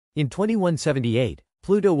In 2178,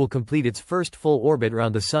 Pluto will complete its first full orbit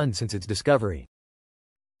around the Sun since its discovery.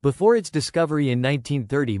 Before its discovery in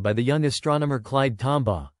 1930 by the young astronomer Clyde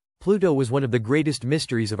Tombaugh, Pluto was one of the greatest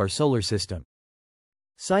mysteries of our solar system.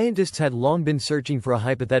 Scientists had long been searching for a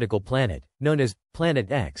hypothetical planet, known as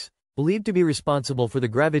Planet X, believed to be responsible for the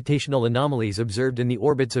gravitational anomalies observed in the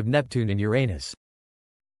orbits of Neptune and Uranus.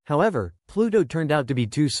 However, Pluto turned out to be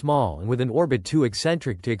too small and with an orbit too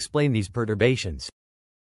eccentric to explain these perturbations.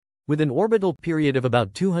 With an orbital period of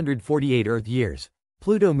about 248 Earth years,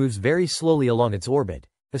 Pluto moves very slowly along its orbit,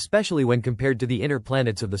 especially when compared to the inner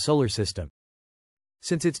planets of the solar system.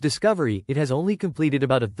 Since its discovery, it has only completed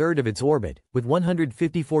about a third of its orbit, with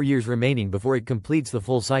 154 years remaining before it completes the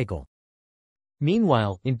full cycle.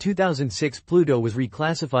 Meanwhile, in 2006 Pluto was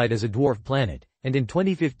reclassified as a dwarf planet, and in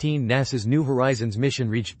 2015 NASA's New Horizons mission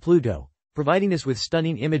reached Pluto, providing us with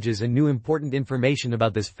stunning images and new important information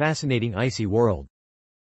about this fascinating icy world.